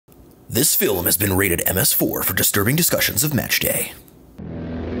This film has been rated MS4 for disturbing discussions of match day.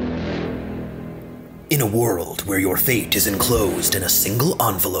 In a world where your fate is enclosed in a single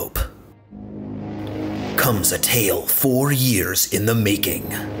envelope, comes a tale 4 years in the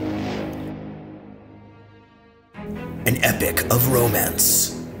making. An epic of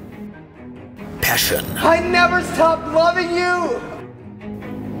romance, passion, I never stopped loving you!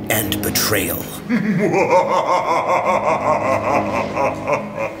 And betrayal.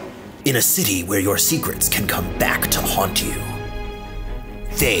 In a city where your secrets can come back to haunt you.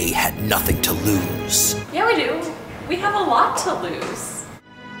 They had nothing to lose. Yeah, we do. We have a lot to lose.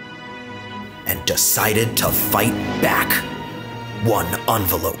 And decided to fight back, one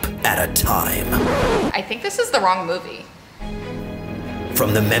envelope at a time. I think this is the wrong movie.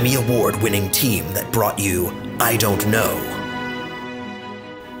 From the Memmy Award-winning team that brought you I Don't Know,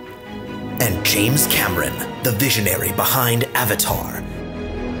 and James Cameron, the visionary behind Avatar,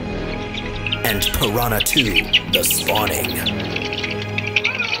 and Piranha 2, The Spawning,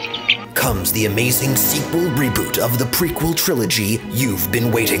 comes the amazing sequel reboot of the prequel trilogy you've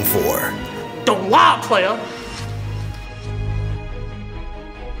been waiting for. Don't lie, player!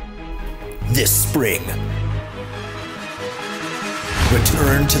 This spring,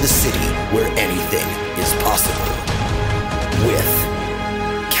 return to the city where anything is possible. With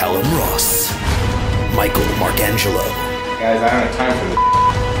Callum Ross, Michael Marcangelo, Guys, I don't have time for this.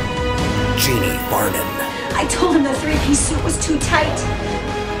 Jeannie Farnan, I told him the three-piece suit was too tight.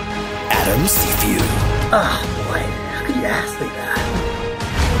 Adam Seafew. Ah, boy, how could you ask me that?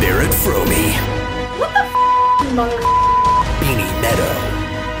 Barrett Fromey. What the mother? Beanie Meadow.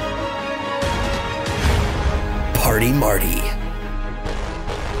 Party Marty.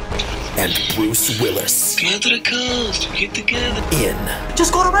 And Bruce Willis. Come out to the coast, get together. In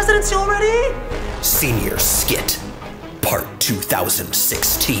Just go to residency already? Senior Skit, Part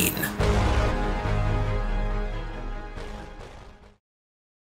 2016.